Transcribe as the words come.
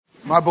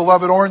My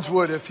beloved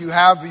Orangewood, if you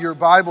have your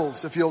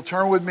Bibles, if you'll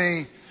turn with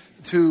me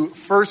to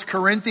 1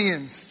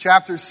 Corinthians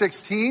chapter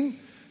 16,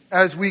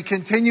 as we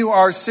continue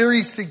our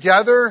series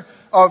together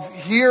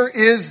of Here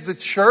is the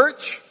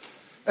Church.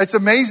 It's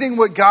amazing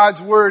what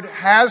God's Word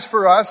has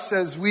for us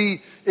as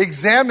we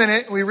examine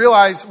it. We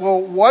realize,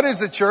 well, what is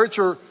the church?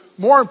 Or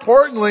more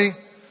importantly,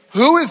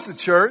 who is the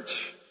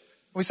church?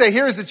 We say,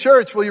 here is the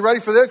church. Well, you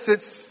ready for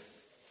this?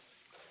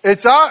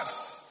 It's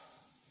us.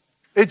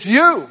 It's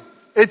you.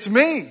 It's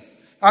me.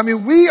 I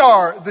mean, we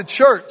are the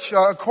church.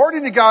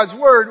 According to God's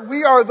Word,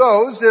 we are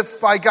those,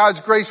 if by God's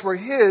grace we're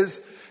His,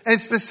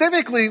 and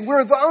specifically,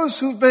 we're those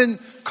who've been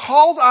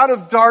called out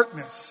of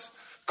darkness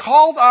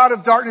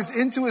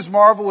into His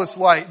marvelous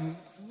light. And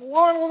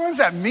what does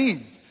that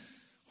mean?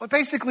 What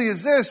basically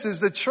is this, is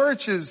the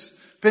church has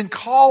been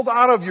called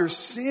out of your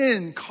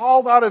sin,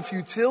 called out of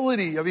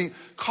futility. I mean,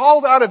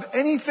 called out of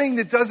anything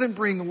that doesn't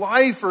bring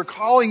life or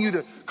causing you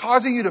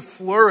to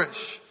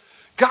flourish.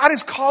 God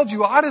has called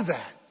you out of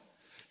that.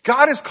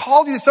 God has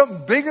called you to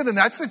something bigger than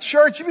that. It's the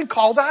church. You've been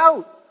called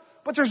out.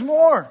 But there's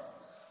more.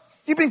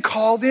 You've been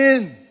called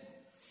in.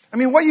 I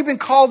mean, what you've been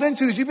called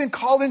into is you've been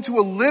called into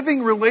a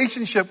living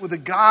relationship with a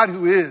God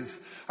who is.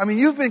 I mean,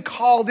 you've been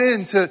called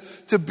in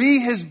to be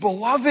His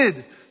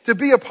beloved, to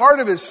be a part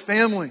of His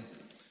family,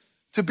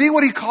 to be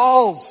what He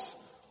calls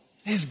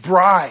His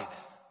bride.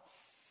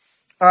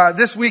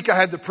 This week I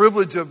had the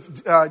privilege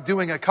of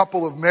doing a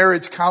couple of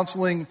marriage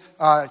counseling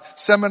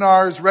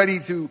seminars ready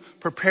to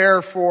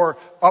prepare for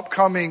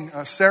upcoming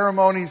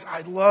ceremonies.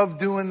 I love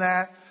doing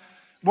that.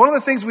 One of the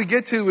things we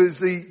get to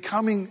is the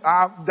coming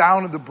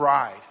down of the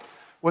bride,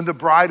 when the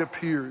bride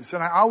appears.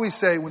 And I always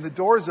say, when the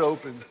doors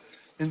open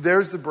and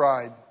there's the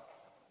bride,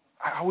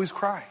 I always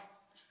cry.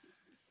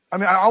 I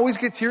mean, I always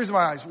get tears in my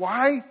eyes.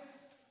 Why?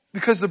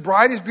 Because the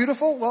bride is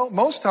beautiful? Well,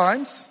 most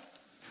times.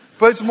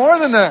 But it's more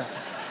than that.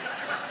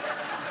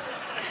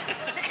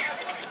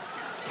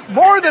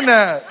 More than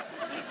that.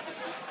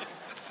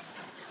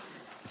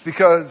 It's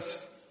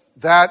because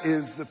that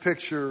is the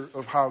picture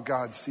of how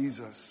God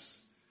sees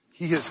us.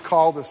 He has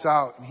called us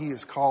out and He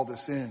has called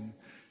us in.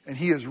 And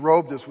He has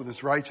robed us with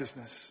His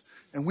righteousness.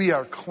 And we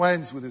are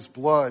cleansed with His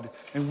blood.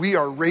 And we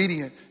are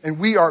radiant. And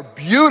we are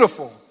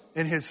beautiful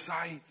in His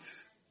sight.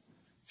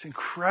 It's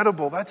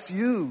incredible. That's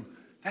you.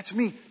 That's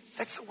me.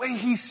 That's the way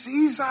He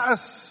sees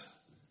us.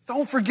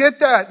 Don't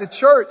forget that, the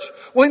church.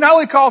 Well, He not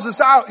only calls us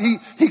out,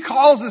 He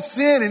calls us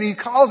in, and He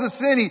calls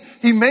us in.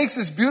 He makes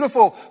us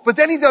beautiful. But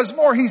then He does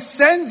more. He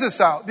sends us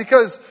out,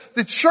 because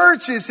the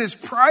church is His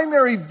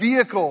primary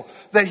vehicle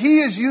that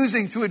He is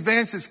using to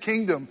advance His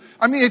kingdom.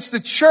 I mean, it's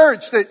the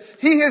church that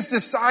He has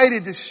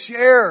decided to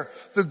share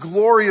the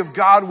glory of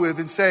God with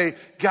and say,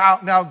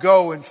 now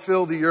go and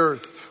fill the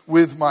earth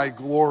with my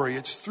glory.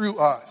 It's through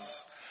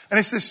us. And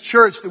it's this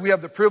church that we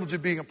have the privilege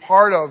of being a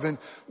part of. And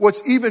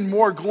what's even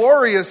more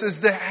glorious is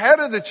the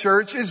head of the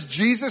church is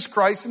Jesus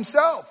Christ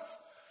Himself.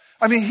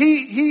 I mean,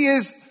 He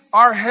is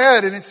our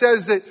head. And it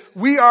says that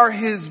we are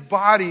His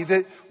body,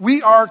 that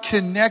we are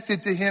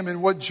connected to Him.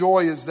 And what joy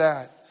is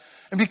that?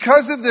 And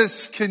because of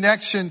this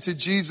connection to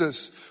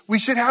Jesus, we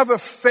should have a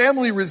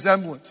family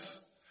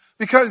resemblance.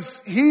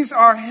 Because He's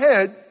our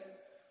head,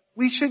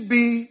 we should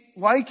be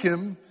like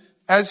Him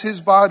as His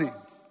body.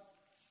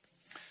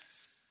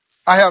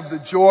 I have the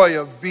joy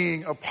of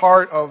being a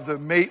part of the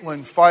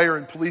Maitland Fire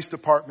and Police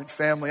Department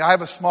family. I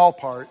have a small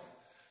part,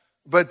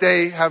 but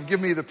they have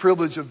given me the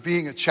privilege of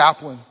being a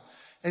chaplain.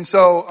 And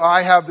so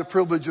I have the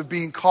privilege of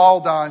being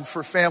called on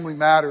for family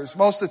matters.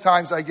 Most of the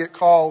times I get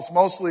calls,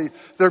 mostly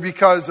they're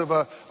because of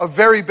a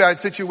very bad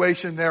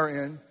situation they're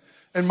in.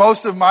 And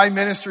most of my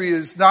ministry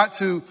is not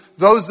to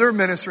those they're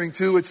ministering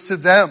to, it's to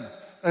them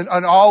and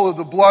all of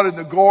the blood and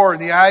the gore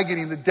and the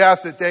agony and the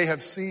death that they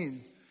have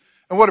seen.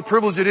 And what a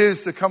privilege it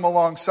is to come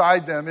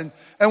alongside them.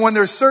 And when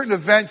there's certain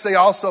events, they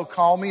also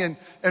call me.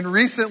 And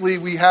recently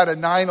we had a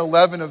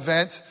 9/11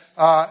 event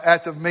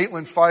at the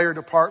Maitland Fire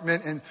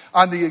Department. And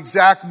on the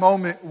exact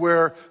moment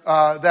where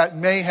that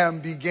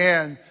mayhem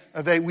began,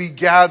 we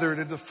gathered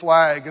at the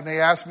flag and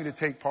they asked me to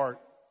take part.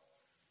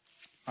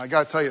 I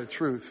got to tell you the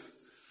truth.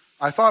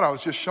 I thought I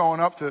was just showing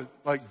up to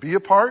be a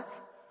part.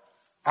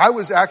 I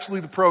was actually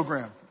the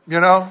program,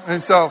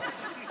 And so...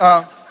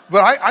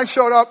 But I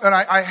showed up and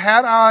I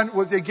had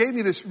on, they gave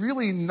me this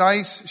really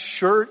nice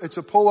shirt. It's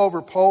a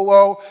pullover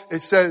polo.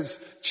 It says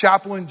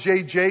Chaplain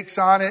J. Jakes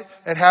on it.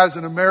 It has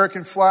an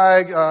American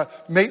flag,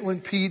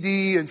 Maitland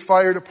PD and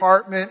Fire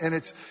Department. And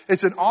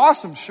it's an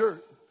awesome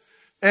shirt.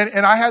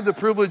 And I had the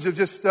privilege of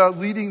just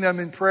leading them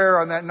in prayer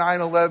on that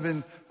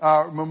 9/11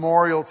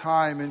 memorial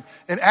time.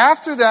 And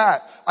after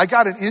that, I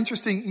got an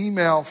interesting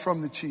email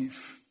from the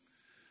chief.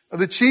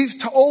 The chief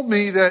told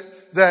me that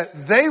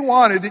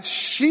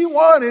she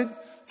wanted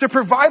to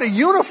provide a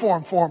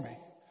uniform for me.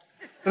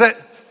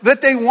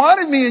 That they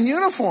wanted me in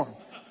uniform.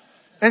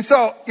 And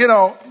so,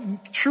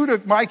 true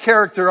to my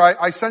character,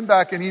 I sent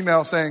back an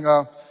email saying,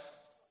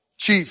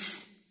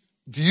 Chief,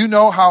 do you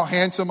know how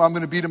handsome I'm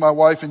going to be to my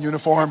wife in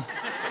uniform?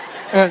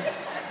 And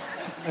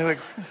they're like,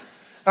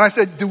 And I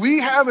said, do we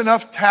have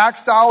enough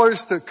tax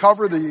dollars to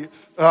cover the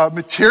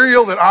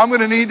material that I'm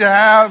going to need to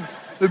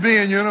have to be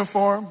in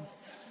uniform?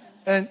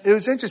 And it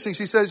was interesting.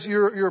 She says,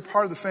 you're a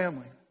part of the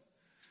family.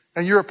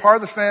 And you're a part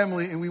of the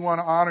family, and we want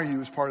to honor you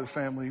as part of the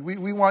family.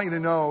 We want you to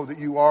know that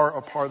you are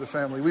a part of the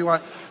family.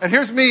 And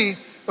here's me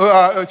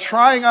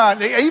trying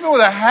on, even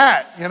with a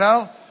hat, you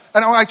know.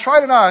 And when I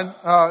tried it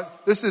on,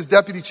 this is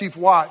Deputy Chief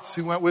Watts,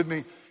 who went with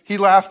me. He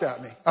laughed at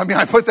me. I mean,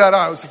 I put that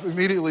on. It was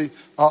immediately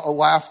a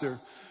laughter.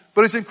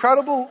 But it's an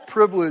incredible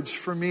privilege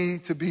for me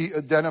to be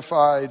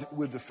identified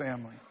with the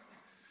family.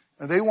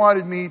 And they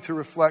wanted me to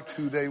reflect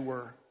who they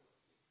were.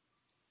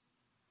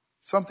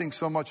 Something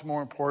so much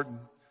more important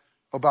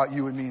about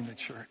you and me in the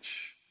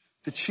church.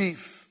 The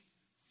chief,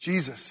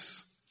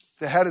 Jesus,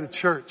 the head of the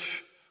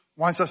church,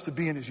 wants us to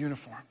be in his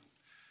uniform.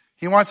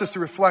 He wants us to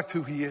reflect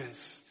who he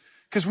is.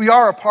 Because we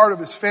are a part of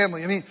his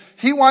family. I mean,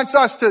 he wants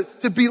us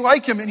to be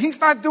like him. And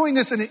he's not doing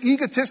this in an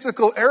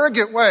egotistical,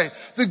 arrogant way.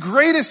 The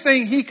greatest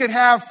thing he could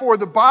have for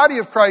the body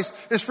of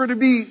Christ is for it to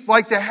be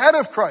like the head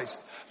of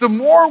Christ. The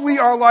more we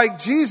are like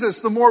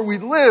Jesus, the more we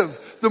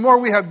live, the more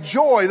we have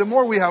joy, the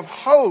more we have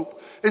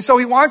hope. And so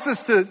he wants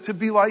us to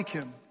be like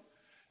him.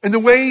 And the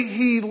way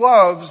he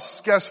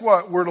loves, guess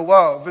what? We're to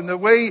love. And the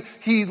way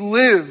he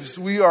lives,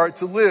 we are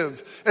to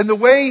live. And the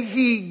way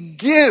he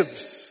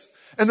gives,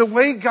 and the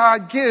way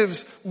God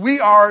gives, we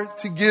are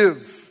to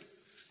give.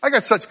 I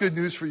got such good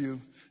news for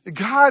you. The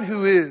God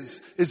who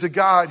is a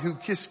God who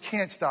just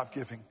can't stop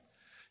giving.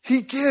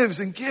 He gives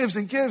and gives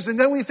and gives. And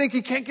then we think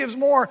he can't give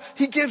more.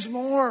 He gives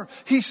more.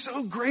 He's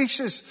so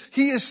gracious.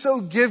 He is so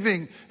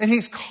giving. And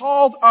he's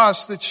called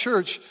us, the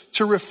church,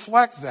 to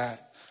reflect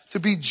that, to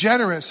be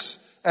generous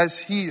as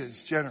he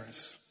is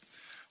generous.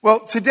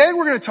 Well, today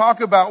we're going to talk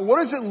about what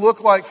does it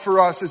look like for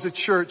us as a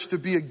church to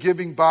be a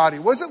giving body?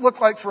 What does it look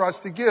like for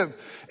us to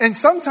give? And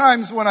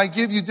sometimes when I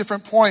give you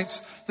different points,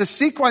 the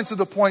sequence of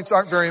the points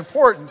aren't very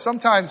important.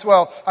 Sometimes,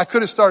 well, I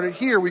could have started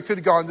here, we could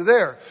have gone to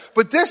there.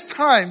 But this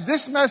time,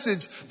 this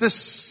message, the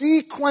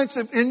sequence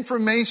of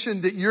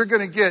information that you're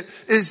going to get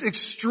is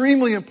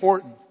extremely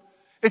important.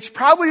 It's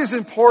probably as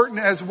important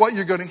as what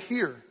you're going to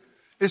hear.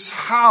 It's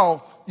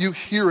how you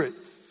hear it.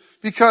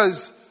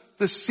 Because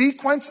the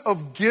sequence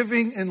of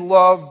giving and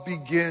love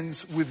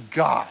begins with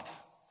God.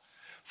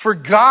 For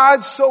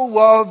God so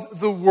loved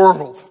the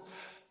world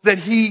that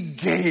he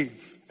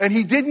gave. And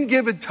he didn't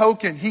give a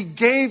token. He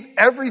gave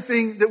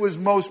everything that was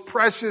most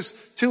precious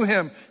to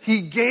him. He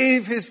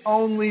gave his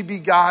only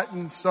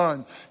begotten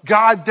son.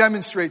 God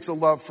demonstrates a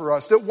love for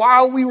us. That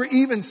while we were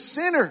even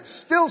sinners,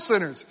 still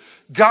sinners,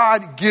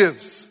 God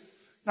gives.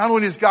 Not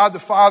only does God the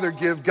Father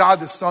give,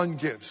 God the Son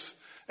gives.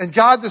 And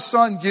God the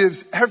Son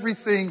gives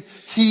everything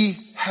he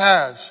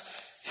has.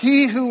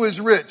 He who is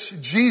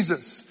rich,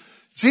 Jesus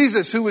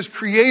who is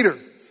creator,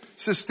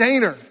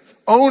 sustainer,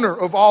 owner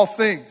of all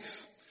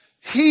things.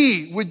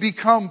 He would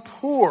become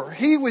poor.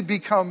 He would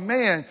become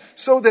man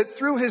so that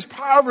through his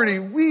poverty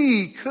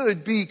we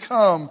could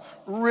become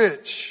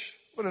rich.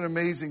 What an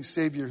amazing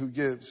Savior who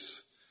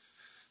gives.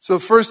 So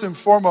first and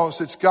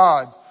foremost, it's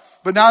God.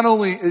 But not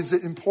only is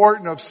it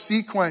important of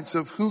sequence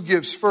of who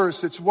gives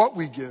first, it's what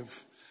we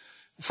give.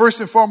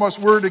 First and foremost,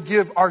 we're to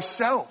give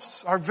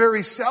ourselves, our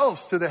very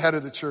selves, to the head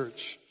of the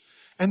church.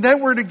 And then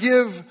we're to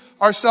give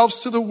ourselves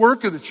to the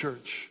work of the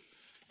church.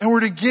 And we're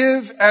to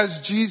give as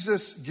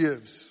Jesus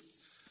gives.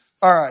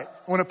 All right,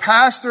 when a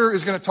pastor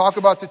is going to talk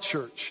about the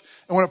church,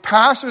 and when a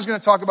pastor is going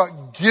to talk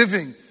about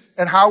giving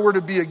and how we're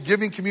to be a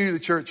giving community of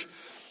the church,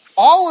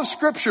 all of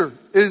Scripture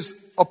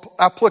is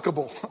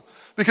applicable.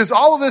 Because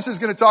all of this is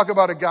going to talk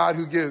about a God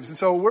who gives. And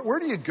so where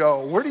do you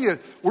go? Where do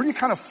you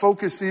kind of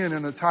focus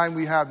in the time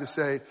we have to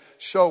say,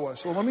 show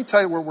us? Well, let me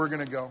tell you where we're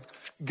going to go.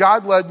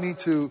 God led me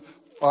to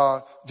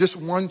just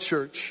one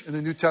church in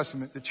the New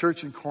Testament, the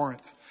church in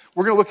Corinth.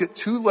 We're going to look at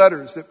 2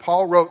 letters that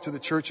Paul wrote to the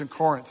church in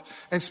Corinth.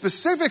 And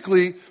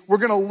specifically, we're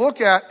going to look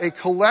at a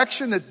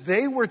collection that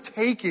they were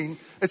taking.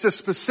 It's a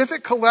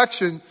specific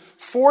collection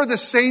for the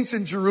saints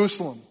in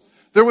Jerusalem.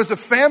 There was a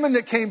famine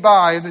that came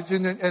by,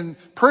 and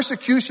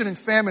persecution and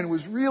famine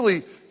was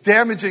really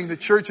damaging the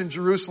church in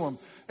Jerusalem.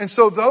 And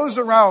so those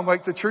around,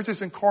 like the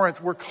churches in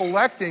Corinth, were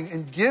collecting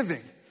and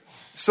giving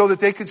so that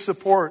they could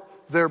support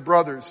their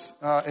brothers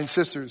and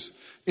sisters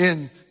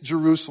in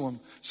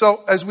Jerusalem.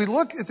 So as we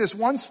look at this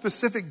one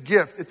specific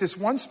gift, at this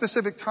one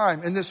specific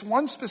time, in this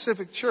one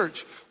specific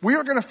church, we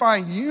are going to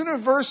find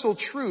universal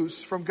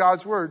truths from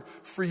God's word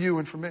for you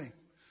and for me.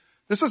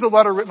 This was a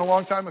letter written a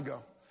long time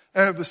ago,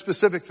 and it was a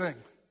specific thing.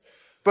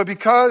 But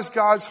because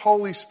God's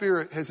Holy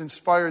Spirit has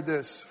inspired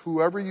this,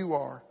 whoever you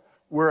are,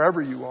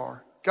 wherever you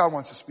are, God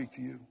wants to speak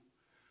to you. And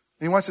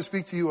he wants to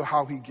speak to you of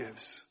how he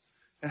gives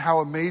and how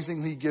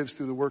amazing he gives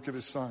through the work of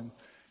his Son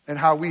and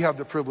how we have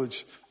the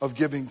privilege of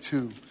giving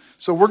too.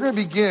 So we're going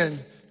to begin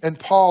in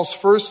Paul's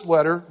first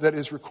letter that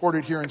is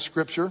recorded here in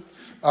Scripture,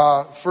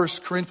 1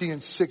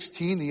 Corinthians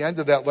 16, the end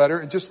of that letter,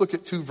 and just look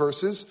at 2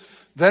 verses.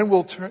 Then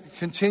we'll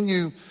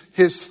continue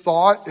his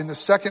thought in the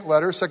second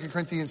letter, 2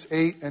 Corinthians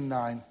 8 and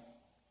 9.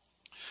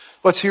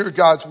 Let's hear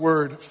God's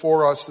word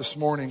for us this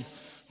morning,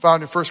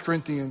 found in 1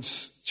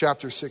 Corinthians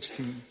chapter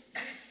 16.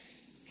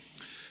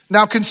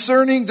 Now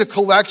concerning the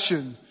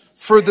collection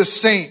for the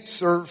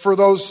saints, or for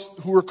those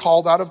who were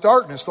called out of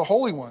darkness, the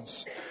holy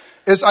ones,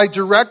 as I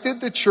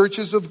directed the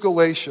churches of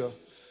Galatia,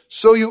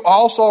 so you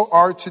also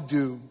are to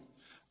do.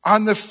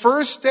 On the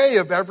first day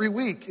of every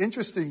week,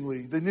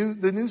 interestingly, the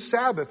new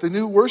Sabbath, the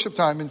new worship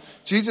time in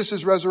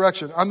Jesus'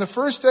 resurrection, on the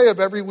first day of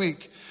every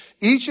week,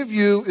 each of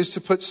you is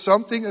to put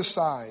something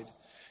aside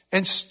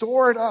and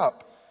store it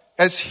up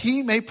as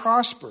he may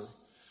prosper,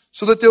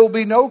 so that there will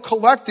be no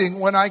collecting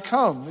when I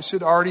come. This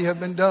should already have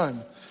been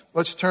done.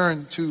 Let's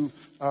turn to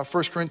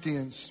 2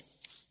 Corinthians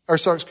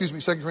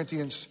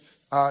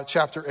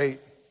chapter 8,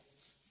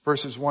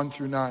 verses 1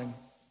 through 9.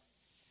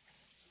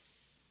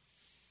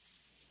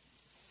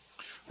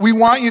 We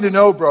want you to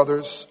know,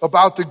 brothers,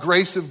 about the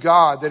grace of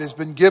God that has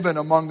been given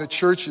among the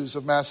churches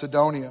of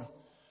Macedonia.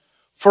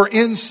 For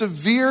in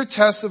severe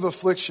tests of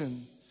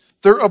affliction,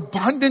 their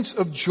abundance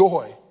of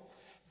joy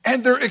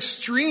and their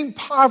extreme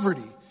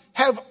poverty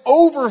have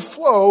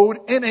overflowed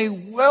in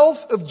a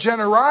wealth of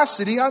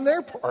generosity on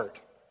their part.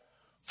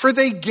 For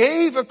they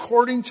gave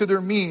according to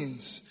their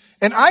means,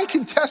 and I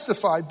can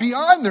testify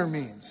beyond their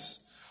means,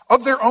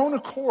 of their own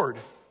accord,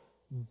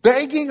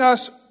 begging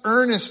us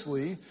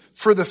earnestly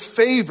for the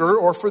favor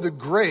or for the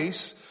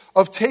grace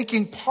of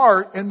taking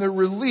part in the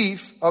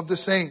relief of the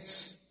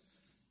saints.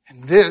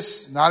 And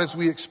this, not as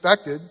we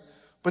expected,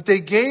 but they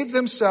gave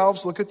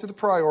themselves, look at the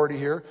priority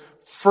here,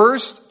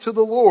 first to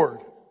the Lord,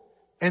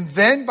 and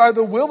then by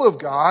the will of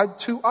God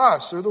to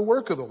us, or the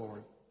work of the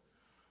Lord.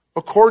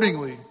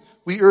 Accordingly,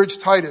 we urge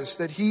Titus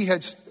that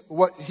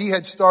what he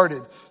had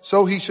started,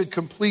 so he should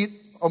complete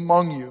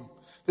among you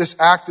this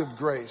act of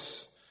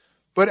grace.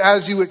 But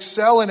as you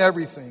excel in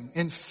everything,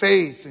 in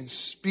faith, in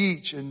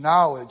speech, in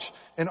knowledge,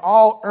 in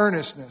all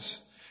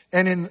earnestness,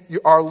 and in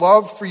our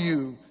love for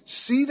you,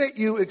 see that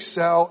you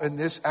excel in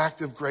this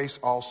act of grace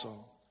also.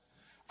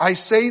 I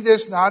say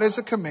this not as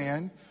a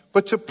command,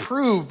 but to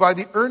prove by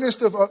the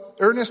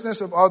earnestness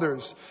of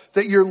others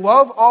that your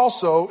love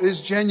also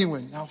is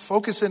genuine. Now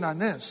focus in on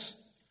this.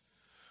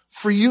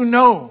 For you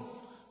know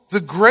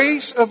the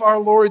grace of our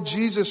Lord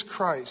Jesus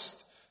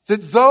Christ,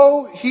 that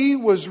though he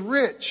was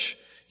rich,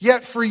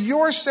 yet for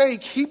your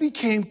sake he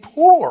became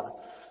poor,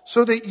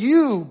 so that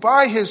you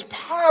by his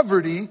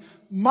poverty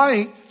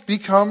might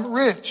become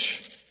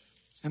rich.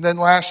 And then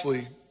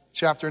lastly,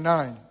 chapter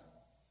 9,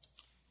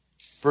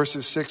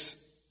 verses 6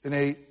 and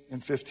 8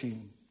 and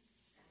 15.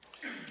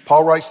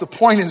 Paul writes, the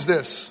point is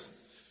this: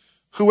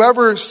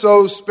 whoever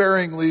sows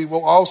sparingly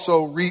will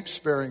also reap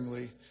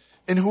sparingly,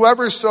 and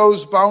whoever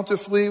sows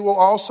bountifully will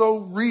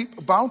also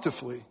reap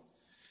bountifully.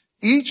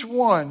 Each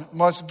one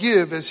must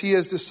give as he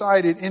has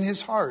decided in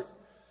his heart,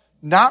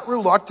 not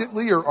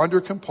reluctantly or under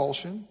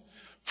compulsion,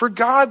 for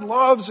God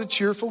loves a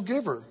cheerful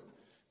giver.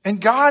 And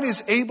God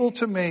is able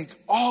to make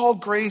all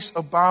grace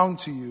abound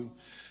to you,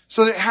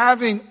 so that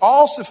having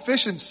all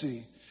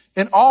sufficiency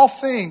in all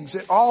things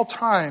at all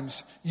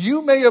times,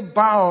 you may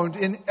abound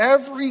in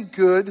every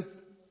good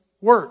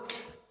work.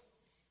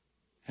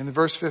 And in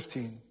verse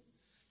 15,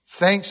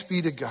 thanks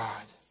be to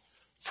God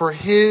for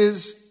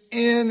his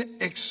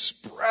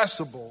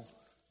inexpressible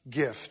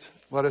gift.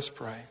 Let us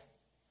pray.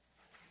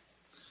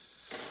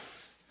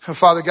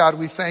 Father God,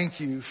 we thank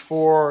you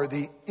for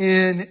the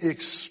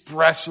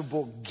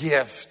inexpressible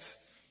gift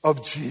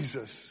of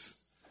Jesus.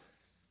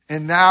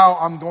 And now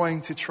I'm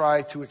going to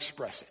try to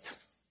express it.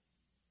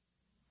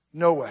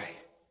 No way.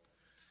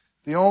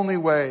 The only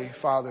way,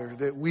 Father,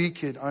 that we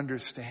could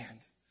understand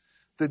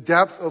the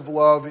depth of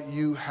love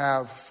you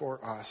have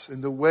for us,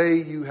 and the way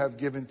you have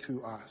given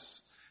to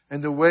us,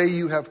 and the way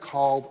you have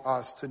called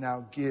us to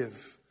now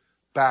give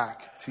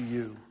back to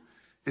you,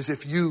 is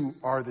if you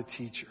are the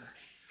teacher.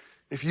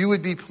 If you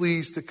would be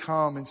pleased to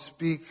come and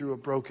speak through a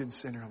broken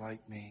sinner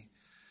like me,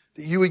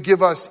 that you would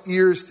give us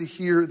ears to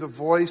hear the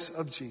voice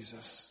of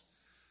Jesus,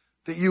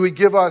 that you would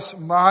give us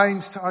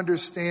minds to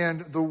understand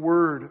the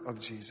word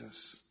of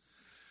Jesus,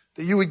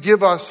 that you would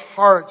give us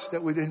hearts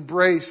that would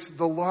embrace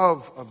the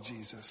love of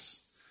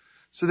Jesus,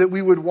 so that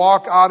we would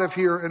walk out of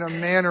here in a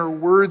manner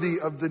worthy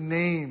of the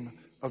name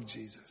of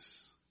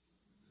Jesus.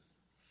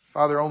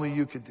 Father, only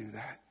you could do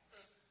that.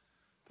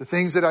 The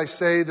things that I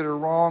say that are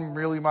wrong,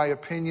 merely my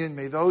opinion,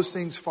 may those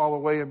things fall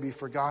away and be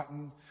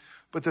forgotten.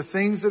 But the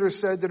things that are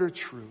said that are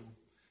true,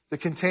 that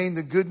contain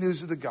the good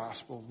news of the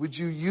gospel, would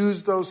you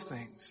use those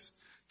things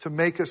to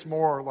make us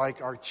more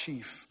like our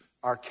chief,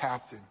 our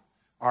captain,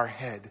 our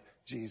head,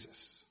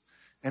 Jesus.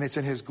 And it's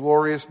in his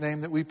glorious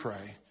name that we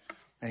pray.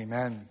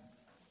 Amen.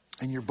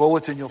 In your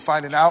bulletin, you'll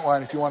find an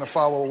outline if you want to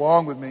follow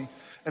along with me.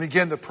 And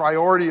again, the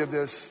priority of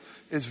this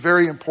is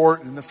very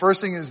important. And the first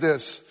thing is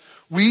this: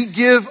 we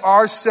give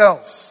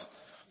ourselves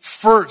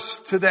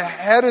first to the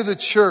head of the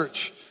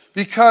church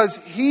because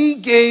he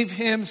gave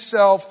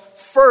himself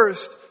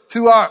first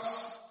to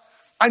us.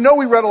 I know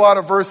we read a lot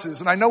of verses,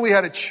 and I know we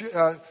had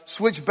to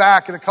switch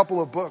back in a couple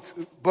of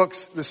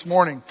books this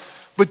morning.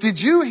 But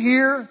did you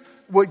hear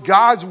what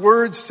God's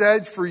word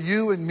said for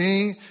you and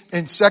me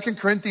in 2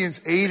 Corinthians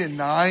 8 and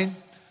 9?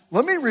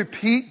 Let me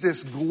repeat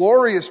this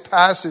glorious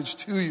passage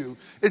to you.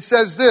 It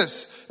says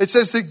this. It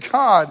says that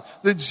God,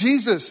 that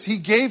Jesus, he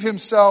gave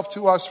himself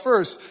to us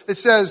first. It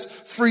says,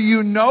 for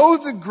you know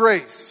the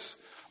grace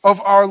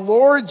of our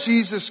Lord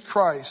Jesus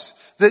Christ,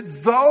 that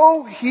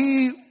though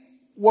he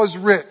was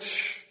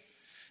rich,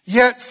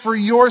 yet for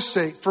your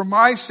sake, for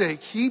my sake,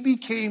 he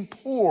became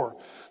poor,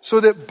 so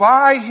that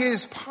by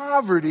his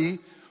poverty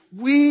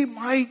we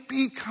might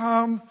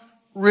become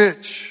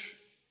rich.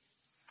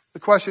 The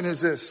question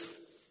is this.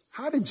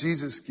 How did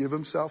Jesus give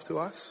himself to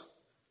us?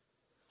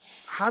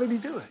 How did he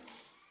do it?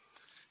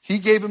 He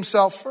gave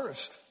himself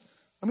first.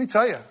 Let me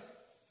tell you,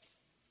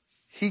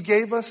 he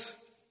gave us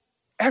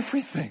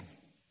everything.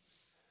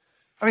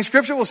 I mean,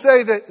 Scripture will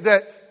say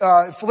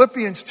that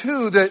Philippians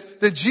 2,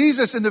 that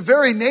Jesus in the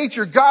very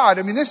nature God,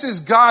 I mean, this is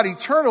God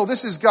eternal,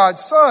 this is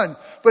God's Son,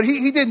 but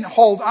he didn't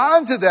hold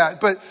on to that,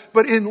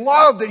 but in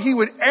love that he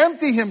would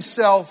empty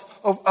himself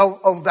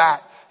of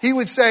that. He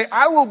would say,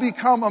 I will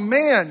become a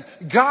man,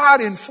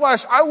 God in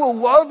flesh. I will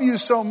love you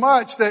so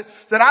much that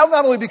I'll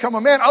not only become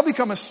a man, I'll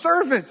become a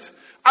servant.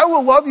 I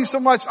will love you so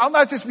much, I'll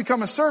not just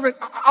become a servant,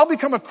 I'll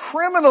become a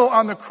criminal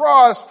on the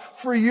cross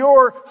for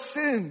your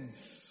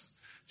sins.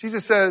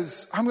 Jesus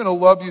says, I'm going to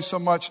love you so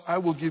much, I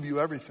will give you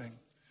everything.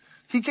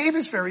 He gave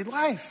his very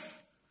life.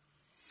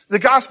 The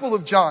Gospel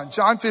of John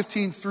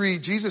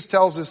 15:3, Jesus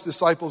tells his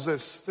disciples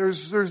this,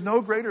 there's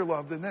no greater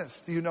love than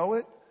this. Do you know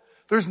it?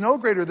 There's no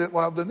greater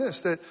love than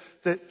this,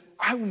 that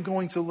I'm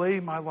going to lay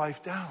my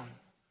life down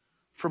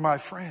for my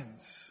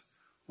friends.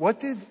 What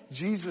did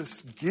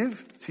Jesus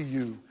give to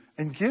you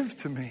and give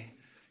to me?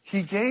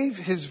 He gave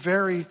his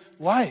very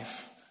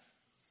life.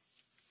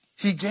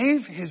 He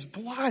gave his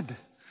blood.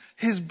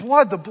 His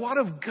blood, the blood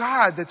of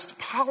God that's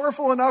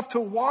powerful enough to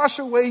wash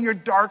away your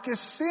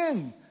darkest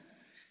sin.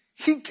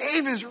 He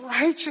gave his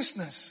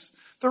righteousness.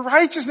 The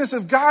righteousness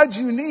of God's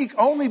unique,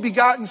 only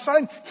begotten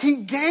Son, he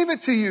gave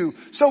it to you.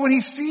 So when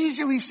he sees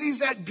you, he sees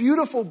that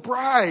beautiful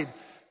bride.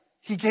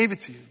 He gave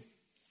it to you.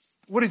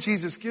 What did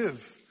Jesus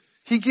give?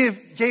 He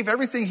gave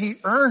everything he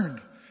earned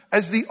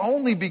as the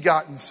only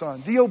begotten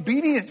Son, the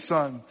obedient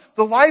Son,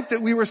 the life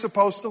that we were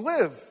supposed to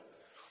live.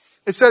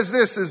 It says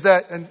this, is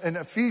that in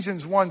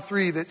Ephesians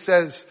 1:3 that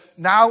says,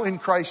 now in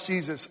Christ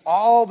Jesus,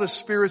 all the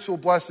spiritual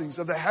blessings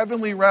of the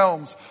heavenly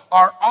realms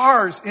are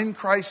ours in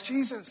Christ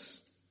Jesus.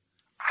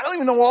 I don't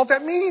even know what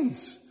that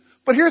means.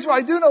 But here's what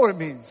I do know what it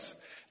means.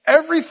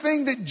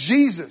 Everything that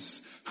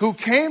Jesus, who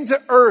came to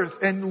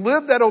earth and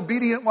lived that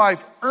obedient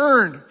life,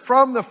 earned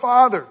from the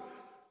Father,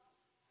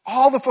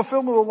 all the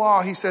fulfillment of the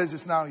law, he says,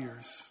 it's now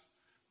yours.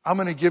 I'm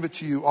going to give it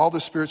to you, all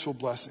the spiritual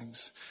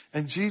blessings.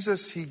 And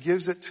Jesus, he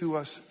gives it to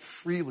us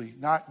freely,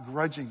 not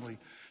grudgingly,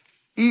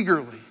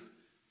 eagerly.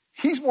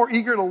 He's more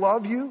eager to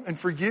love you and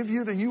forgive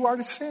you than you are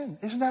to sin.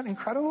 Isn't that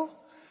incredible?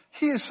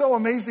 He is so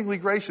amazingly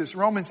gracious.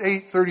 Romans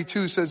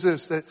 8:32 says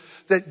this,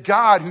 that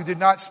God, who did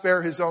not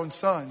spare his own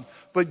Son,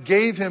 but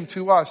gave him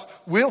to us,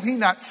 will he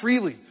not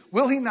freely,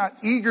 will he not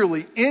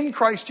eagerly, in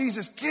Christ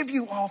Jesus, give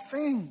you all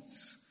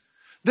things?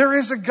 There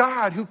is a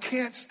God who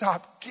can't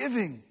stop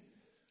giving.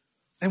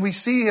 And we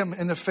see him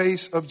in the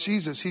face of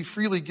Jesus. He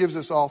freely gives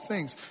us all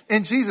things.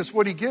 In Jesus,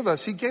 what did he give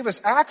us? He gave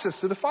us access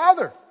to the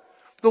Father,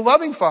 the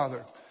loving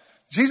Father.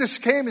 Jesus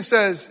came and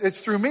says,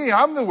 it's through me,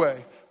 I'm the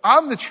way.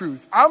 I'm the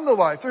truth. I'm the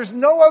life. There's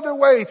no other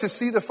way to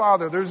see the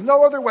Father. There's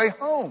no other way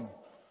home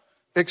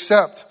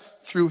except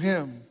through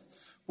him.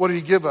 What did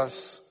he give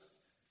us?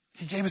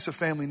 He gave us a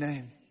family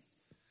name.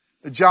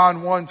 John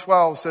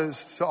 1:12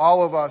 says to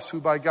all of us who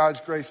by God's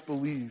grace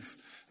believe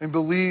and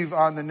believe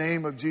on the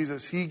name of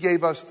Jesus, he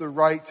gave us the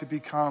right to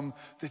become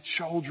the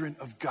children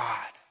of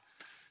God.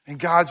 And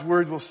God's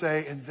word will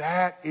say, and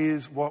that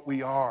is what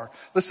we are.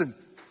 Listen,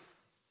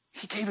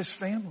 he gave us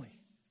family.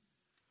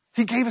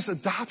 He gave us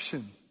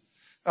adoption.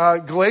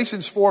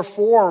 Galatians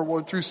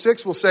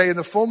 4:4-6 will say, in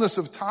the fullness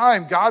of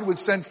time, God would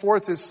send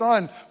forth his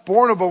Son,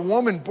 born of a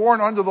woman,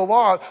 born under the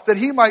law, that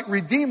he might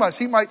redeem us,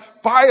 he might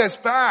buy us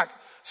back,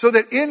 so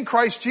that in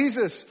Christ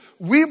Jesus,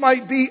 we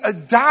might be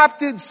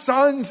adopted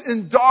sons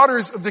and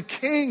daughters of the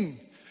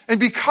King. And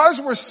because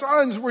we're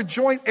sons, we're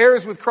joint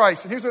heirs with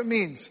Christ. And here's what it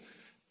means.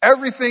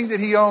 Everything that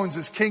he owns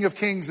is King of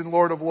Kings and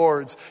Lord of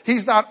Lords.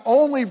 He's not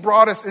only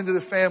brought us into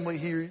the family,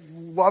 he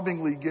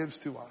lovingly gives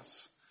to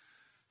us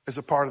as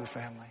a part of the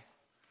family.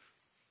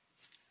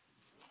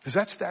 Does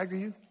that stagger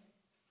you?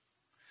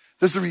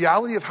 Does the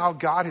reality of how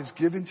God has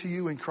given to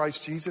you in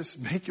Christ Jesus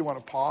make you want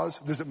to pause?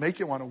 Does it make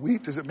you want to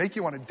weep? Does it make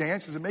you want to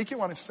dance? Does it make you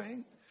want to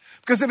sing?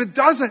 Because if it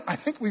doesn't, I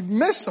think we've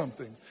missed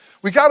something.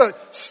 We got to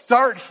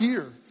start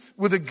here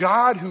with a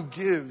God who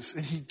gives,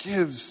 and he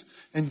gives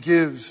and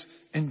gives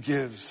and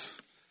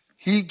gives.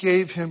 He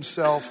gave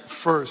himself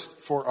first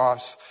for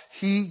us.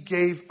 He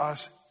gave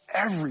us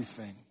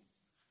everything.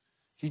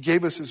 He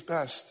gave us his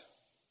best.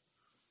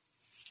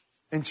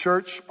 In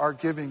church, our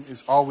giving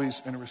is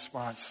always in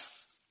response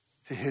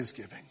to his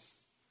giving.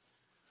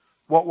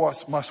 What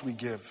must we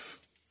give?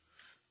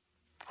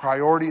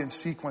 Priority and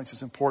sequence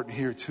is important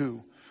here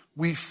too.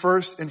 We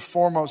first and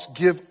foremost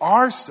give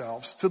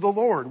ourselves to the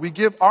Lord. We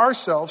give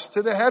ourselves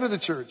to the head of the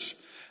church.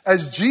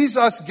 As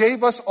Jesus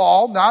gave us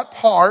all, not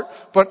part,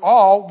 but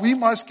all, we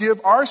must give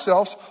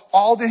ourselves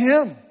all to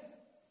him.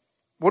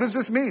 What does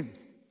this mean?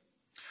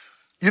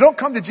 You don't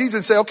come to Jesus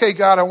and say, okay,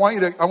 God, I want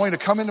you to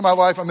come into my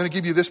life. I'm going to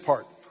give you this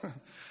part.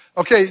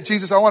 Okay,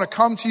 Jesus, I want to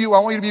come to you. I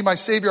want you to be my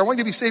Savior. I want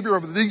you to be Savior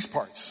over these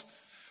parts.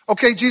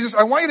 Okay, Jesus,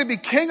 I want you to be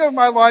King of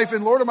my life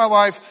and Lord of my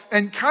life,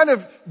 and kind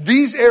of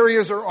these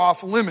areas are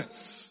off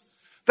limits.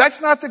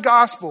 That's not the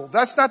gospel.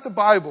 That's not the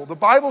Bible. The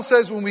Bible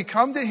says when we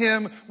come to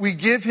him, we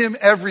give him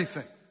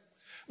everything.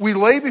 We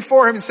lay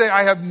before him and say,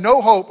 I have no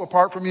hope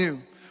apart from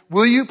you.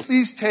 Will you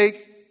please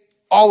take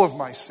all of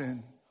my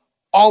sin,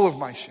 all of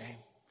my shame?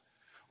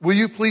 Will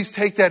you please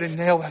take that and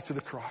nail that to the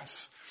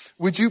cross?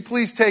 Would you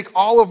please take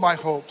all of my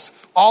hopes,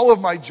 all of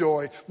my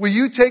joy? Will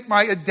you take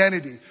my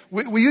identity?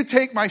 Will you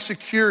take my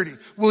security?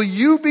 Will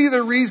you be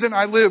the reason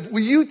I live? Will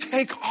you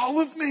take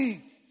all of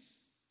me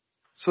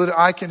so that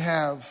I can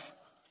have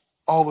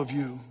all of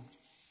you?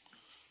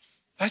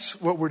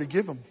 That's what we're to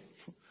give him.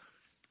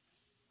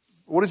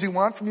 What does he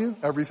want from you?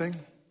 Everything.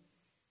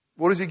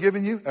 What has he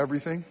given you?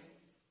 Everything.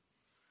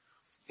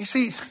 You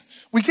see,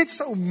 we get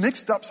so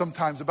mixed up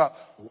sometimes about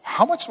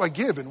how much do I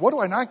give and what do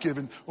I not give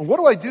and what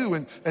do I do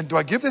and do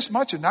I give this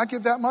much and not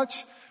give that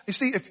much? You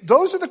see, if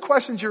those are the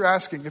questions you're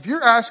asking, if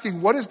you're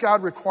asking what is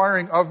God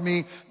requiring of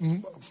me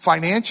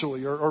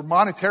financially or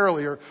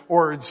monetarily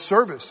or in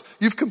service,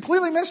 you've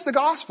completely missed the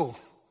gospel.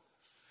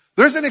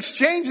 There's an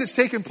exchange that's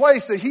taken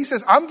place that he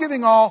says, I'm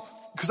giving all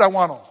because I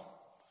want all.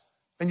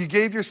 And you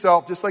gave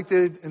yourself, just like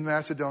they did in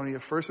Macedonia,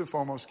 first and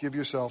foremost, give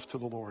yourself to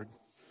the Lord.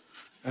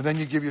 And then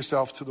you give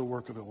yourself to the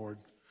work of the Lord.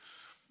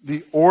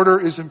 The order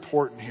is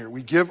important here.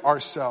 We give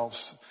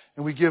ourselves,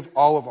 and we give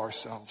all of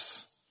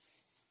ourselves,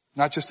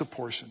 not just a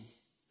portion,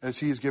 as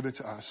he has given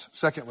to us.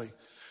 Secondly,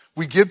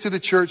 we give to the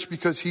church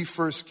because he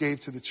first gave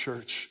to the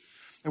church.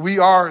 And we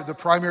are the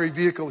primary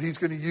vehicle he's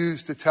going to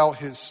use to tell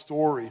his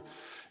story.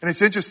 And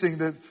it's interesting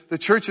that the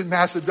church in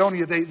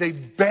Macedonia, they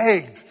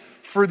begged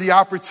for the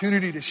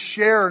opportunity to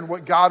share in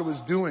what God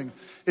was doing.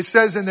 It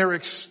says in their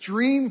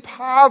extreme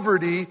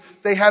poverty,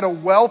 they had a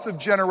wealth of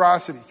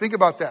generosity. Think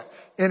about that.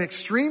 In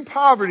extreme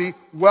poverty,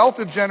 wealth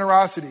of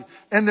generosity.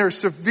 In their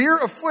severe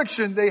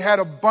affliction, they had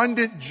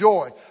abundant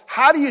joy.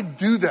 How do you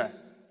do that?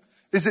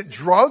 Is it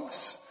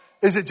drugs?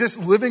 Is it just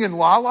living in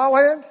la la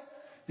land?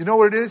 You know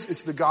what it is?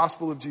 It's the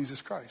gospel of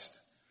Jesus Christ.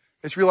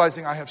 It's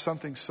realizing I have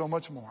something so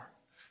much more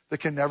that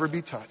can never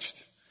be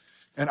touched.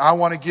 And I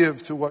want to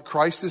give to what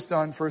Christ has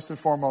done first and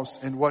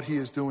foremost and what he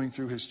is doing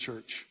through his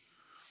church.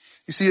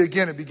 You see,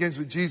 again, it begins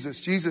with Jesus.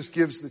 Jesus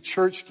gives the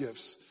church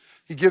gifts.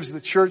 He gives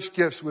the church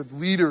gifts with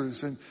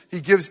leaders, and he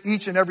gives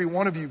each and every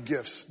one of you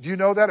gifts. Do you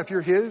know that? If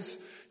you're his,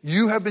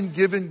 you have been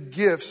given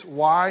gifts.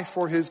 Why?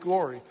 For his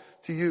glory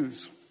to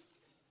use.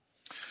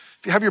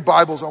 If you have your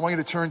Bibles, I want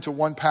you to turn to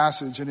one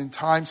passage, and in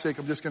time's sake,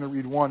 I'm just going to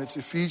read one. It's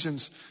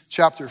Ephesians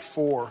chapter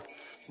 4,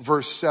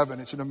 verse 7.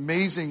 It's an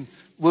amazing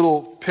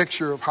little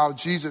picture of how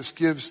Jesus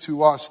gives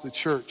to us, the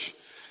church.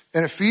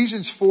 And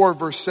Ephesians 4,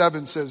 verse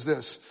 7 says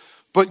this,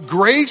 but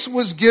grace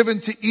was given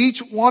to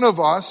each one of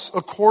us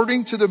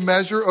according to the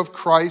measure of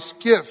Christ's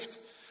gift.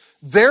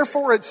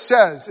 Therefore it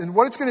says, and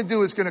what it's going to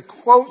do is going to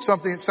quote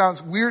something that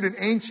sounds weird and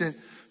ancient,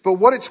 but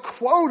what it's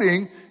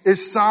quoting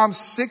is Psalm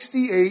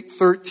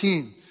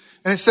 68:13.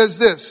 And it says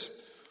this,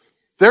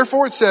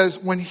 therefore it says,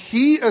 when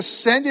he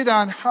ascended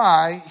on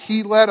high,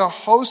 he led a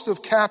host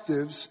of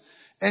captives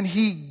and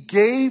he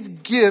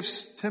gave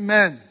gifts to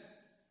men.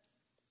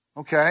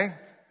 Okay?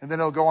 And then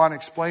he'll go on and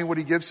explain what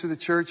he gives to the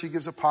church. He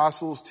gives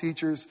apostles,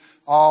 teachers,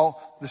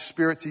 all the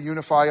Spirit to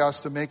unify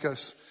us, to make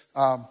us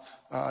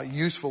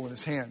useful in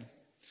his hand.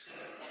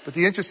 But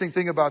the interesting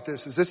thing about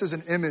this is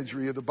an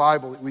imagery of the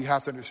Bible that we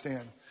have to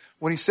understand.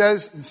 When he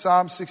says in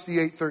Psalm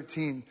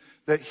 68:13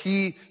 that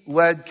he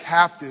led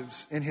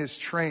captives in his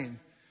train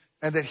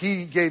and that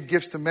he gave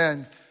gifts to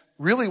men,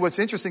 really what's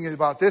interesting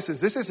about this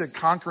is a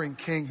conquering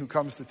king who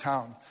comes to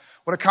town.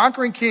 When a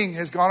conquering king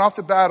has gone off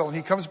to battle and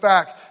he comes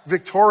back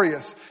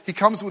victorious, he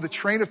comes with a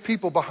train of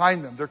people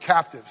behind them. They're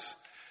captives.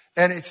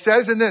 And it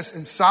says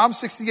in Psalm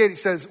 68, it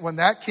says, when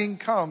that king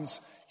comes,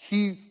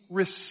 he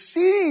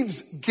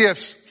receives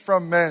gifts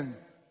from men.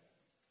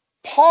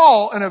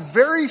 Paul, in a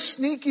very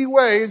sneaky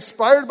way,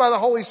 inspired by the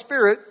Holy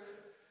Spirit,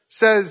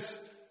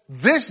 says,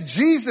 this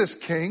Jesus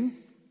king,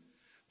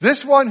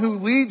 this one who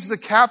leads the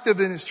captive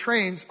in his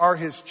trains, are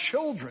his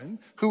children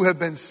who have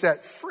been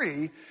set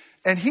free.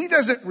 And he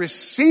doesn't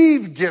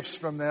receive gifts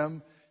from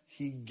them,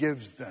 he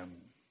gives them.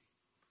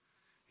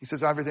 He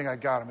says, everything I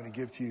got, I'm going to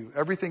give to you.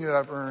 Everything that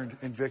I've earned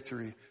in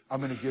victory, I'm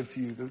going to give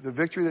to you. The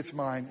victory that's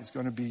mine is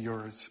going to be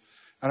yours.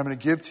 And I'm going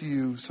to give to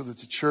you so that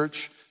the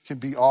church can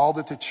be all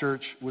that the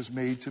church was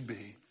made to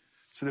be,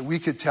 so that we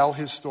could tell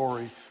his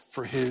story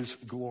for his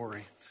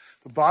glory.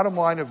 The bottom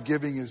line of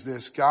giving is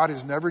this: God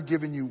has never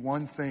given you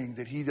one thing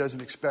that he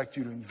doesn't expect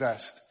you to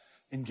invest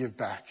and give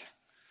back.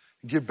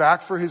 Give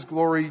back for his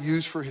glory,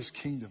 use for his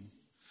kingdom.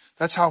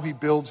 That's how he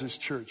builds his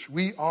church.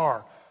 We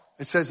are,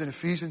 it says in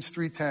Ephesians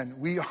 3:10,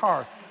 we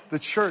are the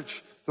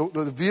church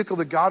the vehicle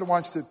that God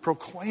wants to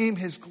proclaim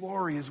his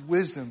glory, his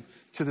wisdom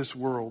to this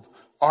world.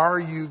 Are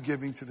you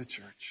giving to the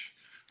church?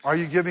 Are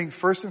you giving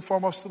first and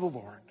foremost to the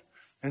Lord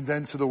and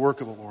then to the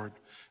work of the Lord?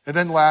 And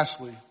then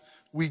lastly,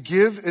 we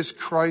give as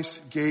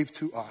Christ gave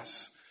to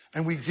us,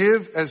 and we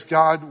give as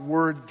God's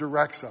word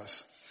directs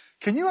us.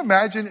 Can you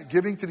imagine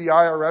giving to the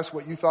IRS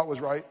what you thought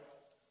was right?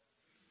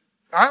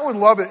 I would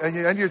love it. And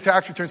you end your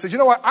tax return says, you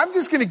know what? I'm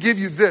just going to give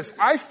you this.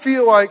 I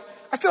feel like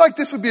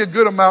this would be a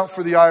good amount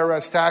for the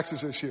IRS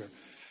taxes this year.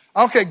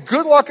 Okay,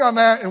 good luck on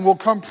that, and we'll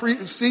come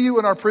see you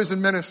in our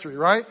prison ministry,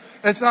 right?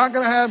 It's not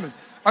going to happen.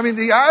 I mean,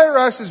 the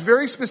IRS is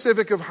very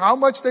specific of how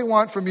much they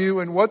want from you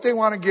and what they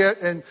want to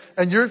get,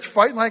 and you're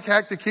fighting like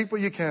heck to keep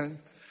what you can.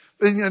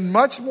 In a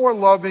much more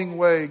loving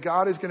way,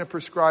 God is going to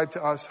prescribe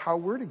to us how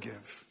we're to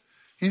give.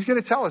 He's going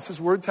to tell us.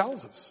 His word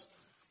tells us.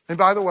 And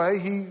by the way,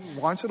 he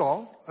wants it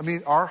all. I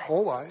mean, our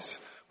whole lives.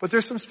 But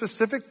there's some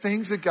specific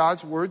things that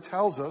God's word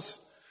tells us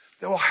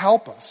that will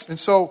help us. And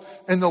so,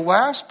 in the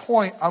last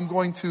point, I'm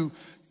going to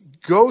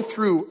go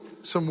through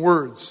some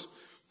words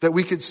that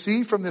we could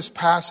see from this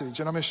passage.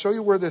 And I'm going to show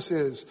you where this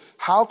is,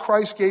 how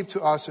Christ gave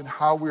to us and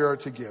how we are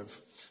to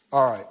give.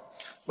 All right,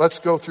 let's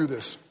go through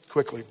this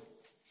quickly.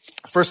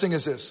 First thing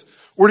is this.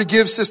 We're to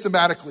give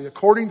systematically.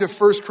 According to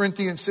 1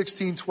 Corinthians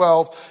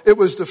 16:12, it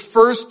was the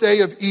first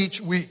day of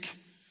each week.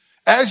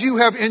 As you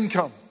have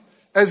income,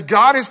 as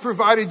God has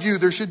provided you,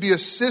 there should be a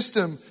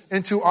system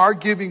into our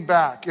giving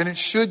back. And it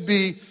should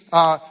be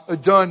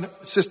done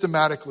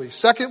systematically.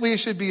 Secondly, it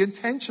should be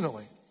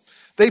intentionally.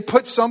 They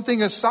put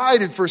something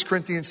aside in 1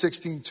 Corinthians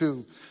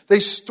 16:2. They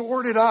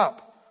stored it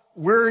up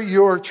where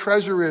your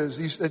treasure is.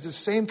 It's the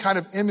same kind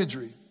of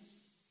imagery.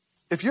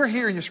 If you're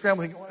here and you're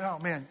scrambling, oh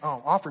man,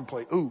 offering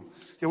plate. Ooh,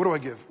 yeah, what do I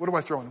give? What do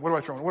I throw in? What do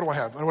I throw in? What do I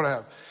have? What do I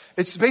have?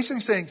 It's basically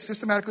saying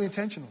systematically,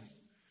 intentionally.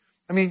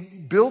 I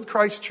mean, build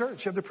Christ's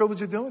church. You have the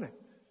privilege of doing it.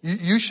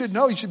 You should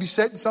know. You should be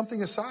setting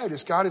something aside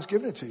as God has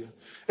given it to you.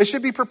 It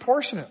should be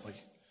proportionately.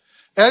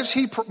 As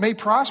he may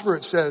prosper,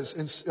 it says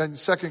in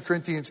 2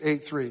 Corinthians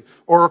 8:3,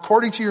 or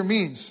according to your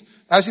means.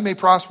 As he may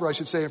prosper, I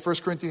should say, in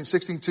 1 Corinthians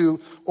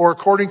 16:2, or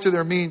according to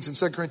their means in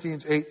 2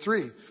 Corinthians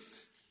 8:3.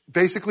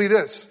 Basically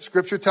this,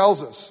 Scripture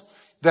tells us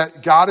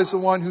that God is the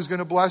one who's going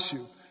to bless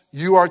you.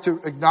 You are to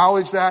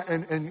acknowledge that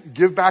and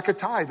give back a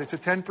tithe. That's a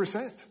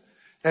 10%.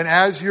 And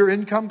as your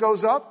income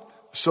goes up,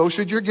 so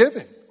should your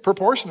giving,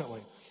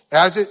 proportionately.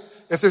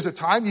 If there's a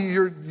time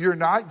you're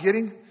not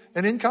getting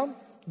an income,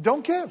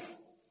 don't give.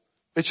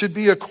 It should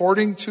be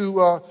according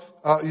to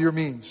your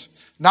means,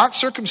 not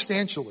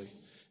circumstantially.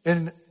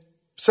 In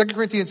 2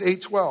 Corinthians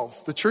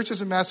 8:12, the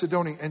churches in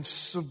Macedonia in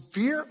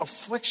severe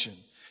affliction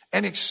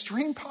and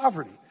extreme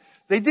poverty,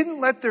 they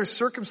didn't let their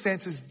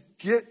circumstances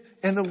get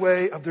in the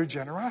way of their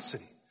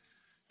generosity.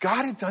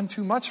 God had done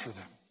too much for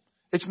them.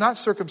 It's not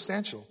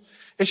circumstantial.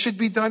 It should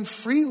be done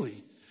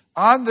freely,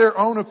 on their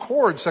own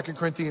accord, 2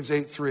 Corinthians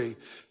 8:3.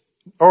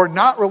 Or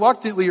not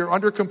reluctantly or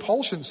under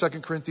compulsion,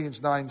 2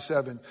 Corinthians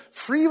 9:7.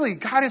 Freely,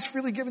 God has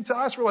freely given to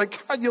us. We're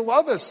like, God, you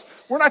love us.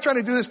 We're not trying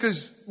to do this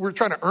because we're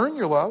trying to earn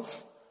your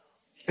love.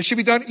 It should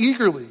be done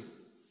eagerly.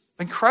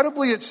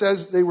 Incredibly, it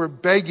says they were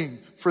begging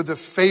for the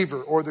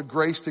favor or the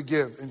grace to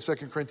give in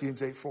 2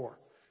 Corinthians 8:4.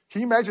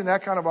 Can you imagine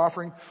that kind of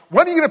offering?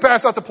 When are you going to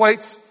pass out the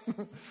plates?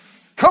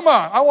 Come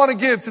on, I want to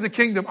give to the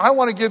kingdom. I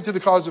want to give to the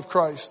cause of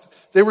Christ.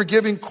 They were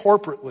giving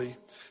corporately.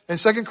 In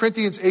 2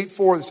 Corinthians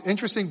 8:4, this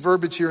interesting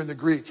verbiage here in the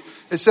Greek,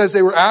 it says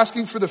they were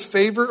asking for the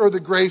favor or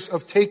the grace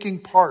of taking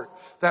part.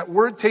 That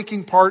word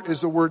taking part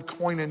is the word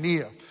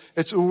koinonia.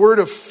 It's a word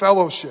of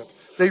fellowship.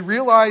 They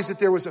realized that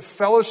there was a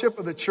fellowship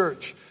of the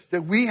church,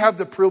 that we have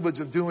the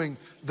privilege of doing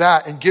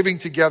that and giving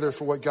together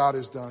for what God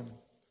has done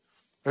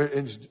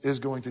and is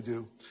going to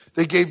do.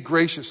 They gave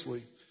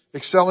graciously,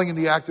 excelling in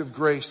the act of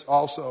grace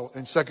also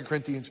in 2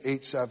 Corinthians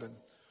 8:7.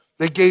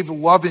 They gave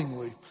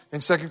lovingly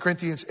in 2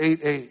 Corinthians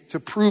 8:8 to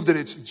prove that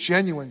it's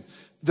genuine,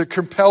 they're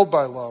compelled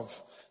by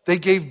love. They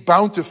gave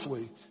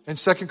bountifully in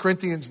 2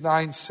 Corinthians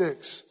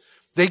 9:6.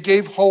 They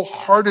gave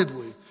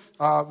wholeheartedly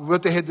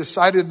what they had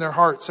decided in their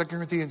heart, 2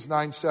 Corinthians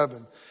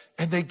 9:7.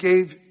 And they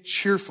gave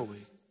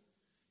cheerfully.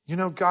 You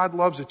know, God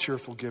loves a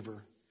cheerful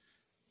giver.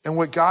 And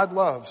what God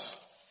loves,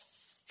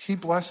 he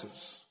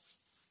blesses.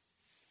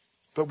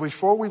 But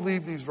before we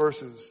leave these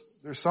verses,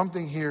 there's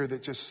something here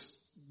that just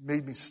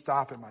made me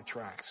stop in my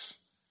tracks.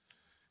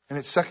 And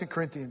it's 2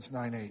 Corinthians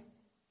 9:8.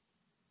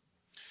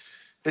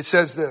 It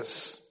says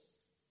this,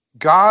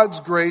 God's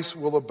grace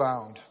will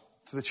abound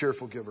to the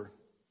cheerful giver,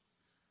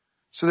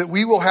 so that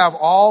we will have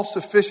all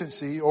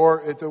sufficiency,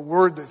 or the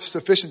word that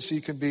sufficiency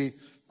can be,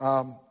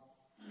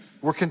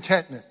 we're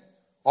contentment.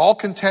 All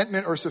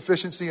contentment or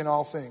sufficiency in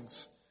all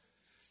things.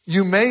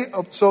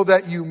 So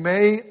that you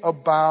may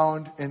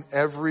abound in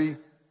every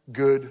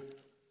good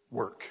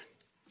work.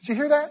 Did you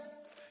hear that?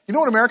 You know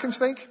what Americans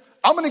think?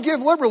 I'm going to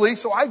give liberally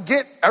so I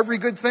get every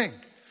good thing.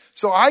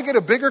 So I get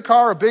a bigger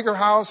car, a bigger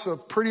house, a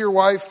prettier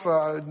wife,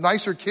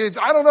 nicer kids.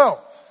 I don't know.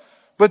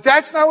 But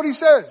that's not what he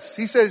says.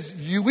 He says,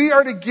 we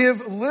are to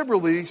give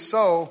liberally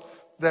so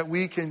that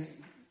we can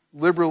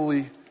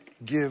liberally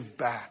give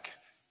back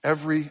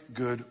every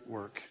good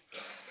work.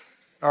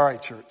 All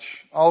right,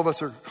 church. All of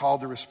us are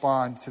called to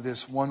respond to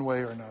this one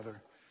way or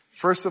another.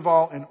 First of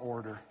all, in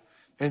order,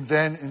 and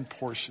then in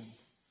portion.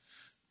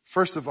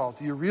 First of all,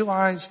 do you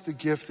realize the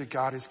gift that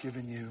God has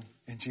given you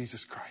in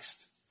Jesus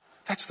Christ?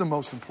 That's the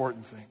most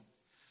important thing.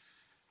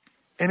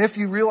 And if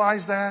you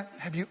realize that,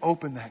 have you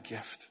opened that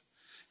gift?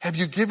 Have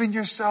you given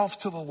yourself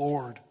to the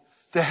Lord,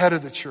 the head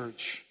of the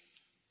church?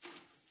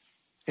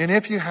 And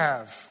if you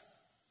have,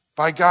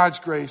 by God's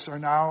grace,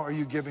 are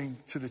you giving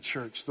to the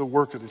church, the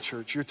work of the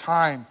church, your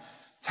time,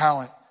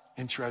 talent,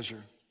 and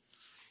treasure?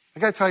 I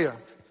got to tell you,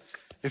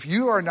 if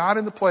you are not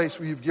in the place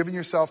where you've given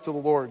yourself to the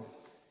Lord,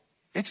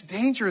 it's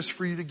dangerous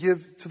for you to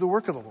give to the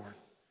work of the Lord.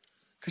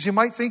 Because you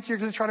might think you're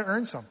going to try to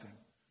earn something.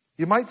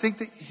 You might think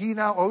that he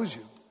now owes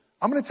you.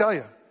 I'm going to tell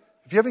you,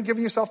 if you haven't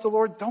given yourself to the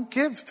Lord, don't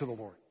give to the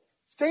Lord.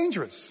 It's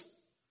dangerous.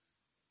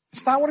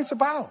 It's not what it's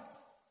about.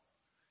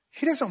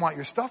 He doesn't want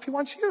your stuff. He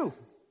wants you.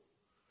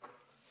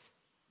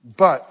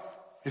 But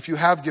if you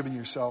have given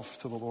yourself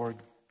to the Lord,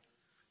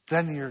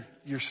 then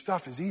your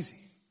stuff is easy.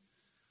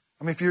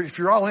 I mean, if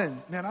you're all in,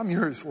 man, I'm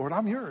yours, Lord,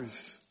 I'm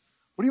yours.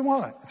 What do you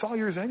want? It's all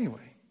yours anyway.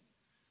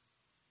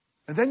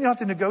 And then you have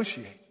to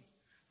negotiate.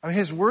 I mean,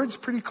 his word's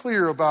pretty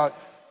clear about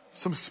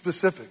some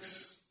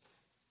specifics.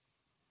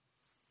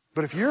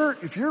 But if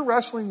you're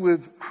wrestling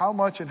with how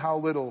much and how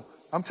little,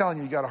 I'm telling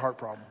you, you got a heart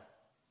problem.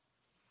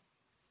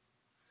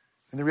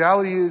 And the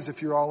reality is,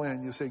 if you're all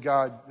in, you'll say,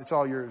 God, it's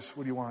all yours.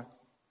 What do you want?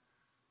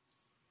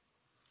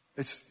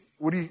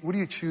 What do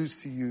you choose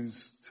to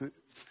use?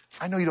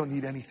 I know you don't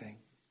need anything.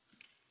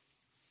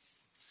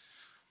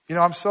 You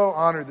know, I'm so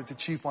honored that the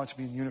chief wants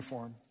me in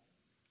uniform.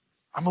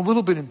 I'm a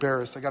little bit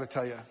embarrassed, I got to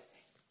tell you.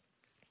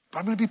 But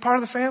I'm going to be part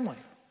of the family.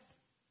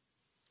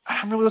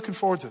 I'm really looking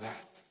forward to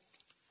that.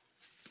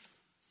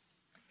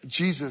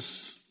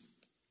 Jesus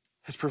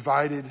has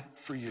provided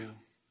for you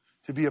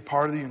to be a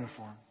part of the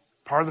uniform,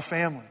 part of the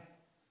family,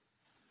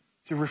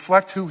 to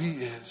reflect who he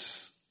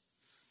is,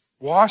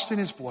 washed in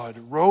his blood,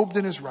 robed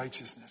in his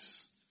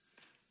righteousness.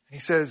 And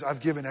he says, I've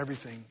given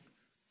everything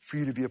for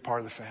you to be a part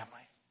of the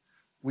family.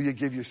 Will you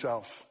give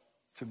yourself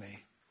to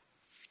me?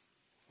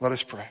 Let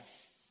us pray.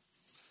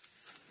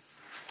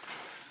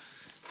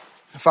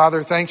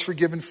 Father, thanks for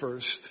giving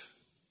first.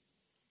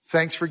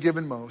 Thanks for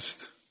giving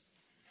most.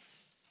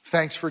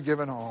 Thanks for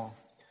giving all.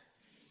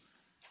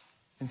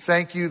 And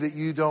thank you that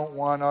you don't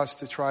want us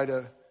to try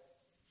to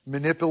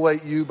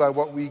manipulate you by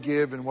what we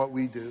give and what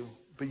we do,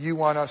 but you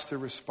want us to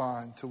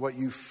respond to what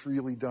you've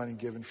freely done and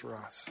given for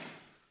us.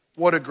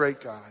 What a great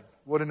God.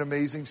 What an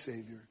amazing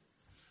Savior.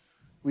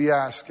 We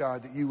ask,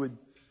 God, that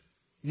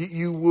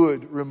you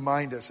would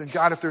remind us. And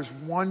God, if there's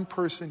one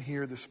person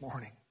here this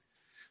morning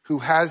who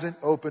hasn't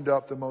opened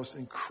up the most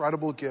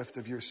incredible gift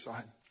of your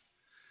Son,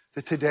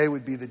 that today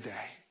would be the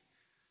day.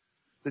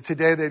 That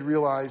today they'd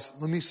realize,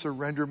 let me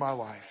surrender my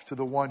life to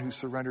the one who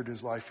surrendered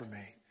his life for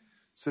me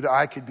so that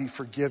I could be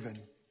forgiven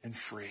and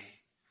free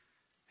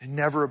and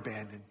never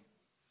abandoned.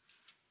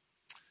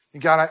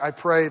 And God, I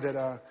pray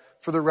that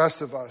for the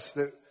rest of us,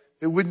 that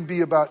it wouldn't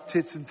be about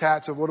tits and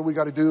tats of what do we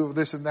got to do with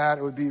this and that.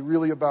 It would be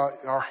really about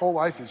our whole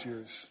life is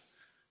yours.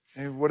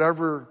 And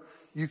whatever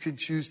you can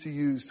choose to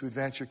use to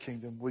advance your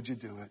kingdom, would you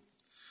do it?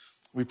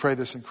 We pray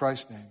this in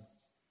Christ's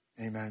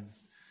name. Amen.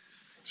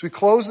 As we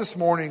close this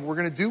morning, we're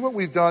going to do what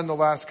we've done the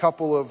last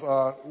couple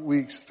of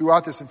weeks,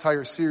 throughout this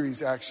entire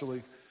series,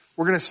 actually.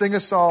 We're going to sing a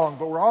song,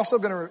 but we're also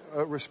going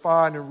to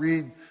respond and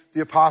read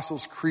the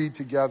Apostles' Creed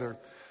together.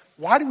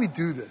 Why do we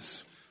do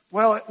this?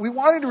 Well, we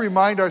wanted to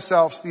remind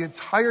ourselves the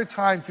entire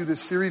time through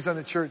this series on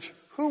the church,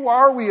 who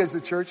are we as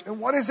the church and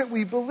what is it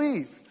we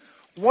believe?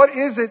 What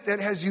is it that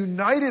has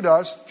united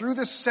us through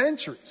the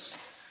centuries?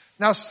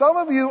 Now, some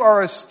of you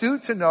are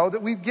astute to know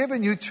that we've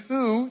given you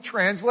two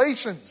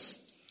translations.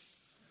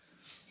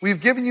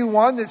 We've given you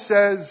one that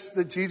says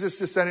that Jesus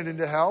descended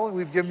into hell, and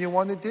we've given you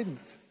one that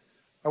didn't.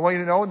 I want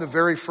you to know in the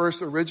very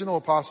first original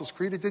Apostles'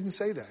 Creed, it didn't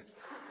say that.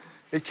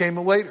 It came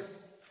later.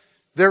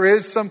 There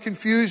is some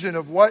confusion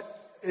of what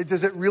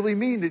does it really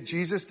mean that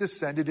Jesus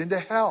descended into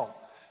hell.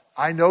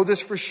 I know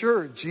this for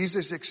sure.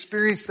 Jesus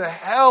experienced the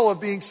hell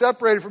of being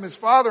separated from his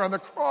Father on the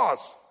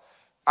cross.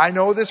 I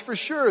know this for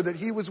sure, that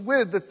he was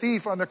with the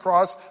thief on the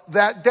cross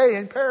that day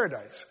in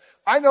paradise.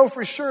 I know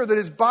for sure that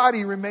his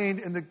body remained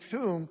in the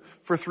tomb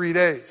for 3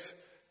 days.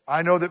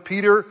 I know that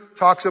Peter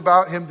talks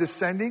about him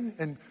descending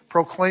and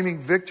proclaiming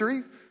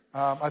victory.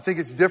 I think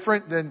it's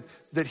different than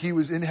that he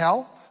was in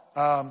hell.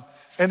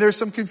 And there's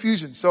some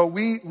confusion. So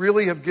we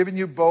really have given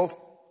you both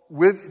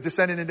with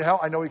descending into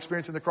hell. I know he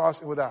experienced in the cross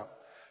and without.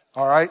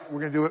 All right, we're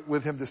going to do it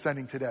with him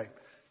descending today.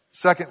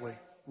 Secondly,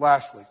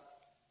 lastly,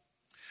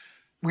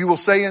 we will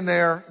say in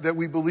there that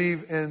we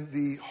believe in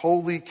the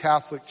Holy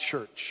Catholic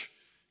Church.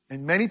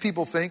 And many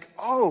people think,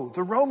 oh,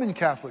 the Roman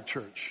Catholic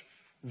Church.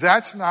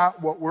 That's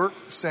not what we're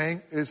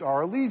saying is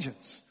our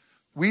allegiance.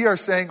 We are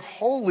saying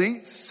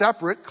holy,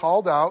 separate,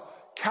 called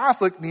out,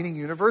 Catholic meaning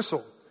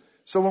universal.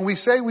 So when we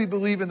say we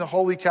believe in the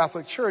Holy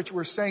Catholic Church,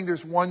 we're saying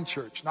there's one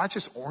church, not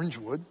just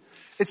Orangewood.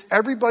 It's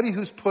everybody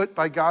who's put,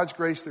 by God's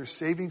grace, their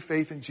saving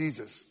faith in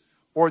Jesus.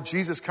 or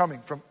Jesus coming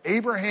from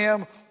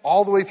Abraham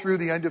all the way through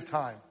the end of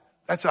time.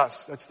 That's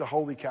us. That's the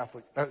Holy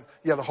Catholic,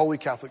 the Holy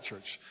Catholic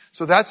Church.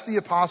 So that's the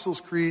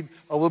Apostles' Creed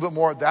a little bit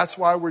more. That's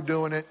why we're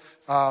doing it.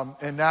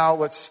 And now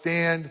let's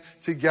stand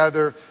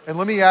together. And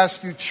let me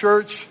ask you,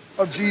 Church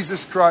of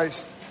Jesus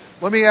Christ,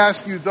 let me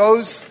ask you,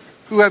 those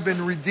who have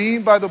been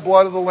redeemed by the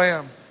blood of the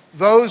Lamb,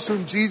 those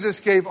whom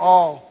Jesus gave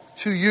all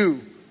to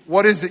you,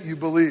 what is it you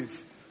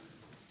believe?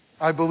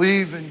 I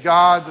believe in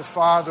God the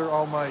Father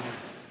Almighty,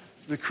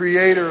 the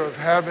creator of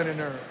heaven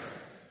and earth,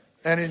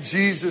 and in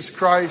Jesus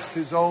Christ,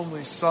 his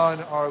only Son,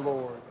 our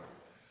Lord,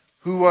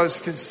 who was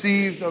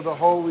conceived of the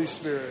Holy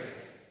Spirit,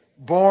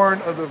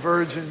 born of the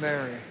Virgin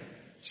Mary,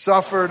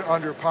 suffered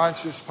under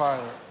Pontius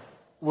Pilate,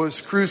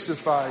 was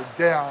crucified,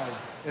 died,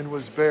 and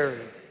was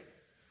buried.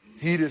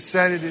 He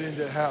descended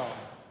into hell.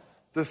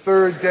 The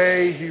third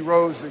day he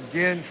rose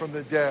again from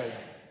the dead.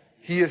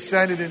 He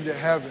ascended into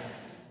heaven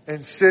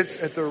and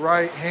sits at the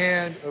right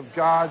hand of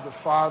God the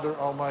Father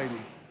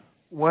Almighty,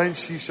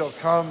 whence he shall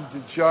come to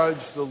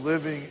judge the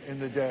living and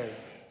the dead.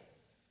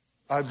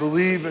 I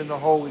believe in the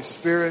Holy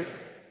Spirit,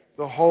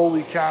 the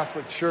Holy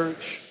Catholic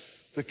Church,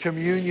 the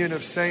communion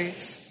of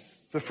saints,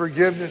 the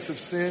forgiveness of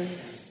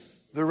sins,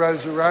 the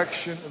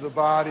resurrection of the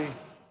body,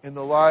 and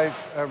the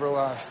life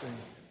everlasting.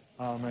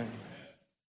 Amen.